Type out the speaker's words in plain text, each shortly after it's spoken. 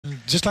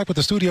just like what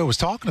the studio was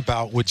talking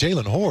about with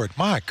Jaylen Hoard,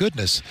 my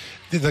goodness,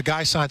 the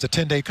guy signs a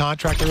 10-day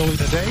contract early in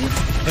the day,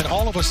 and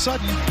all of a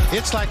sudden,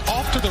 it's like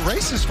off to the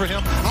races for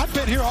him. I've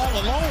been here all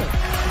alone.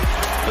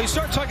 Well, you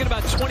start talking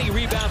about 20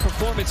 rebound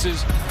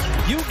performances,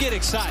 you get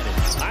excited.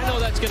 I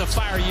know that's going to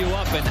fire you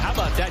up. And how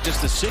about that?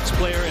 Just the sixth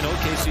player in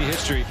OKC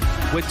history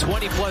with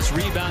 20-plus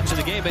rebounds in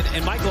the game.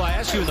 And Michael, I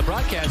asked you in the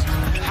broadcast,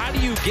 how do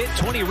you get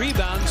 20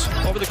 rebounds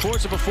over the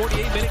course of a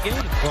 48-minute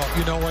game? Well,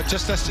 you know what?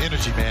 Just that's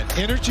energy, man.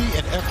 Energy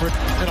and effort.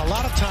 And a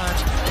lot of times,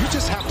 you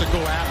just have to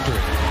go after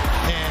it.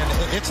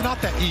 And it's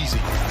not that easy.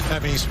 I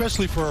mean,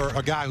 especially for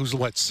a guy who's,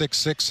 what,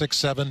 6'6",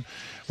 6'7".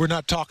 We're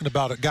not talking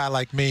about a guy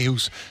like me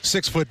who's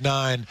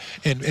 6'9"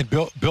 and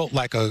built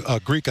like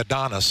a Greek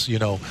Adonis, you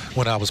know,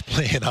 when I was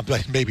playing. I'm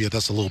like, maybe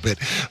that's a little bit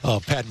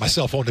patting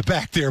myself on the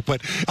back there,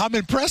 but I'm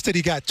impressed that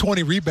he got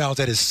 20 rebounds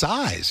at his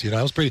size. You know,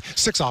 it was pretty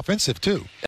 6 offensive, too.